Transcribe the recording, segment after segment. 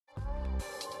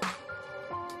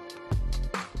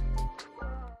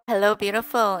Hello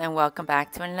beautiful, and welcome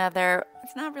back to another,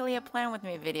 it's not really a plan with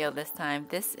me video this time.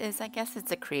 This is, I guess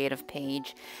it's a creative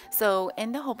page. So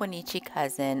in the Hobonichi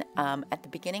Cousin, at the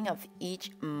beginning of each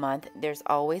month, there's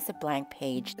always a blank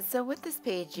page. So with this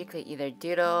page, you could either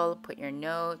doodle, put your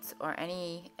notes, or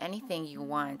anything you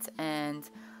want. And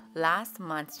last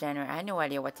month, January, I had no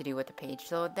idea what to do with the page.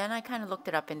 So then I kind of looked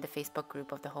it up in the Facebook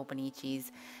group of the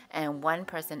Hobonichis, and one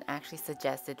person actually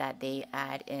suggested that they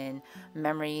add in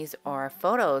memories or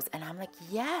photos. And I'm like,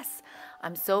 yes,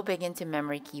 I'm so big into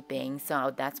memory keeping.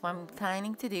 So that's what I'm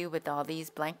planning to do with all these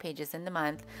blank pages in the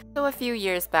month. So a few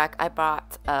years back, I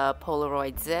bought a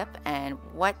Polaroid Zip, and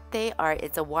what they are,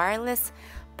 it's a wireless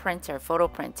printer, photo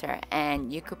printer,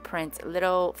 and you could print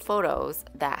little photos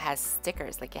that has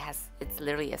stickers. Like it's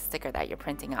literally a sticker that you're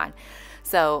printing on.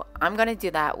 So I'm gonna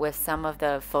do that with some of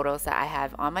the photos that I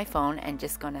have on my phone, and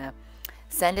just gonna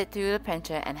send it through the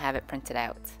printer and have it printed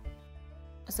out.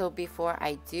 So before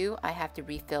I do, I have to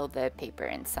refill the paper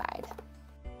inside.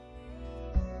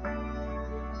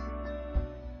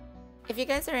 If you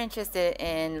guys are interested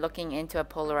in looking into a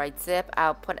Polaroid Zip,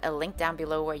 I'll put a link down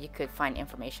below where you could find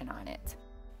information on it.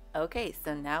 Okay,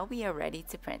 so now we are ready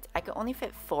to print. I could only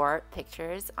fit 4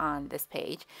 pictures on this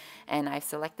page, and I've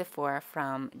selected 4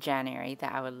 from January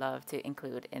that I would love to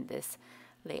include in this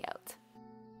layout.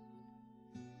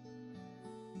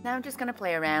 Now I'm just going to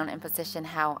play around and position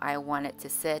how I want it to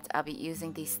sit. I'll be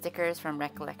using these stickers from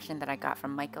Recollection that I got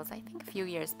from Michael's, I think a few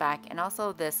years back, and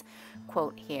also this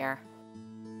quote here.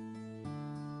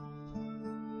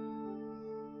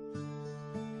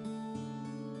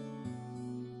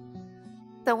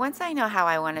 So once I know how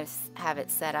I want to have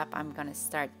it set up, I'm going to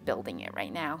start building it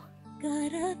right now.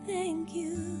 Gotta thank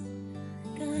you,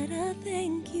 'cause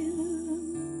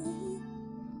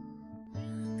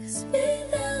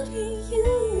without you,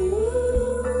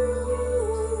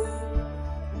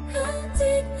 how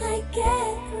did I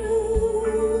get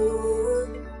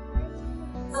through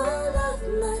all of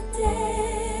my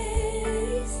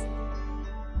days?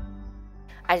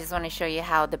 I just want to show you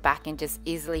how the back end just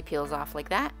easily peels off like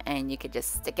that, and you could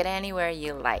just stick it anywhere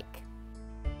you like.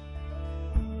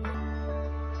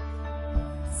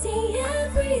 See,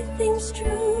 everything's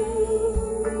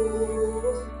true,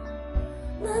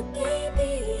 my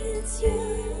baby, it's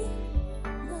you.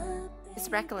 This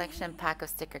Recollection pack of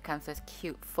sticker comes with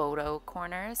cute photo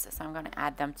corners, so I'm going to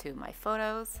add them to my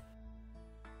photos.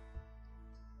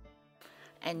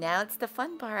 And now it's the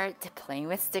fun part, playing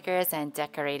with stickers and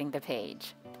decorating the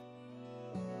page.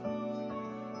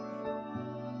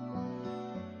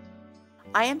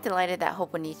 I am delighted that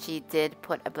Hobonichi did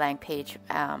put a blank page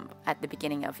at the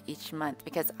beginning of each month,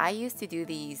 because I used to do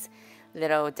these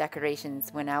little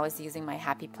decorations when I was using my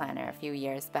Happy Planner a few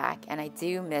years back, and I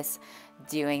do miss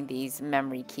doing these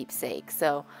memory keepsakes.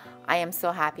 So I am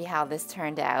so happy how this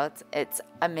turned out. It's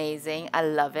amazing. I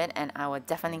love it, and I will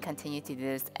definitely continue to do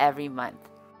this every month.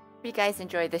 If you guys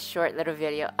enjoyed this short little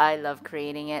video, I love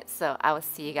creating it, so I will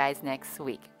see you guys next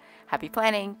week. Happy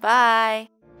planning. Bye!